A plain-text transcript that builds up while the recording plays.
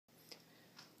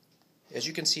As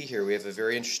you can see here, we have a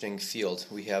very interesting field.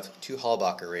 We have two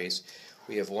Halbach arrays.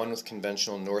 We have one with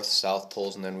conventional north-south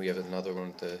poles, and then we have another one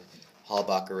with the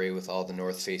Halbach array with all the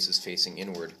north faces facing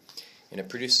inward. And it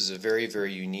produces a very,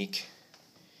 very unique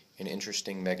and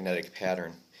interesting magnetic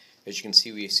pattern. As you can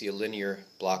see, we see a linear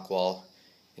block wall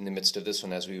in the midst of this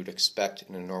one, as we would expect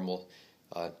in a normal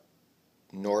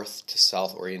north to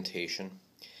south orientation.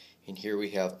 And here we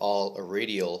have all a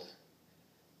radial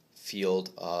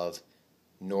field of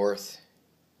north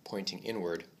pointing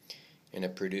inward, and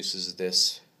it produces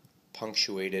this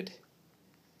punctuated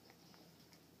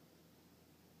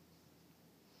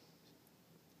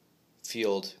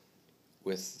field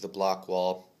with the block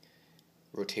wall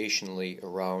rotationally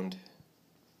around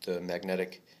the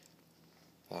magnetic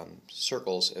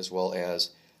circles, as well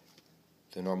as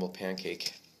the normal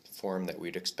pancake form that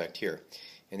we'd expect here.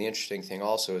 And the interesting thing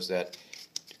also is that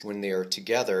when they are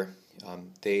together,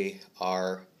 they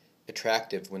are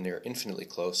attractive when they're infinitely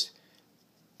close,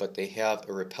 but they have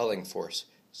a repelling force.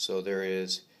 So there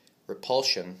is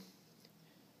repulsion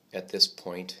at this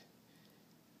point.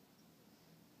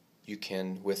 You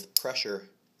can, with pressure,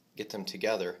 get them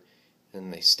together,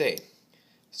 and they stay.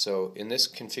 So in this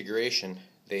configuration,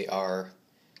 they are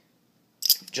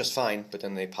just fine, but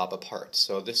then they pop apart.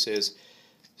 So this is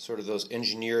sort of those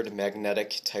engineered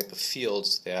magnetic type of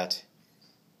fields that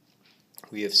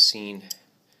we have seen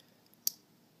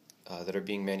that are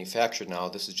being manufactured now.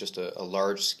 This is just a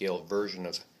large-scale version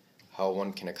of how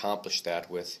one can accomplish that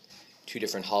with two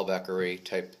different Halbach array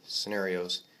type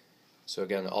scenarios. So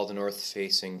again, all the north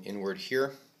facing inward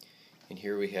here, and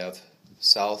here we have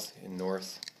south and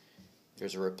north.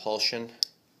 There's a repulsion,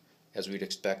 as we'd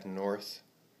expect north.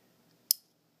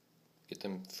 Get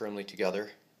them firmly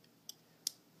together,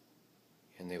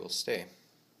 and they will stay.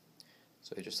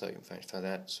 So I just thought you might find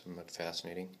that somewhat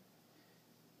fascinating.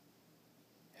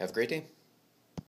 Have a great day.